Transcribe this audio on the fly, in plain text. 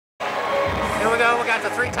Here we go. We got the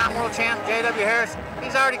 3-time world champ, J.W. Harris.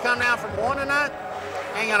 He's already come down from 1 tonight.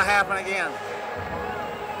 Ain't gonna happen again.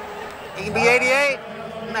 He can be 88,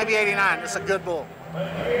 maybe 89. It's a good bull.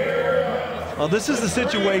 Well, this is the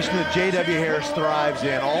situation that J.W. Harris thrives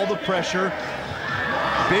in. All the pressure,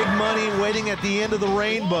 big money waiting at the end of the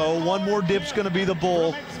rainbow. One more dip's going to be the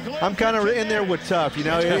bull. I'm kind of in there with Tough. You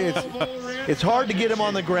know, it's hard to get him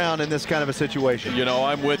on the ground in this kind of a situation. You know,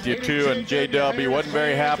 I'm with you too, and J.W. wasn't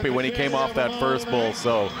very happy when he came off that first bull,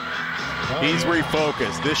 so he's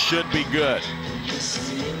refocused. This should be good.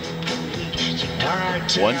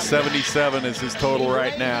 177 is his total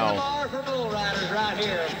right now.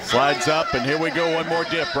 Slides up, and here we go, one more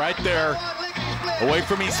dip right there. Away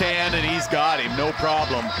from his hand, and he's got him, no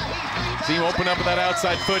problem. See him open up with that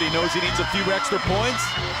outside foot. He knows he needs a few extra points.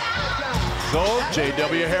 So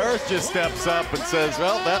J.W. Harris just steps up and says,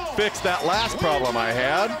 well, that fixed that last problem I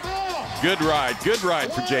had. Good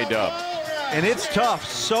ride for J.W. And it's tough.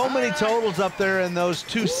 So many totals up there in those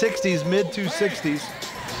 260s, mid 260s.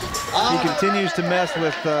 He continues to mess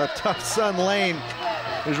with Tough Son Lane,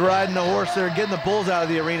 who's riding the horse there, getting the bulls out of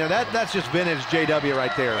the arena. That's just vintage JW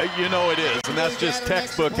right there. You know it is, and that's just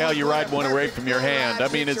textbook how you ride one away from your hand. I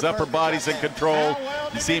mean, his upper body's in control.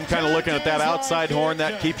 You see him kind of looking at that outside horn.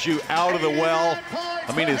 That keeps you out of the well.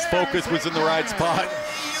 I mean, his focus was in the right spot.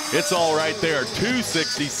 It's all right there.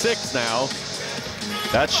 266 now.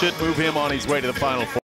 That should move him on his way to the Final Four.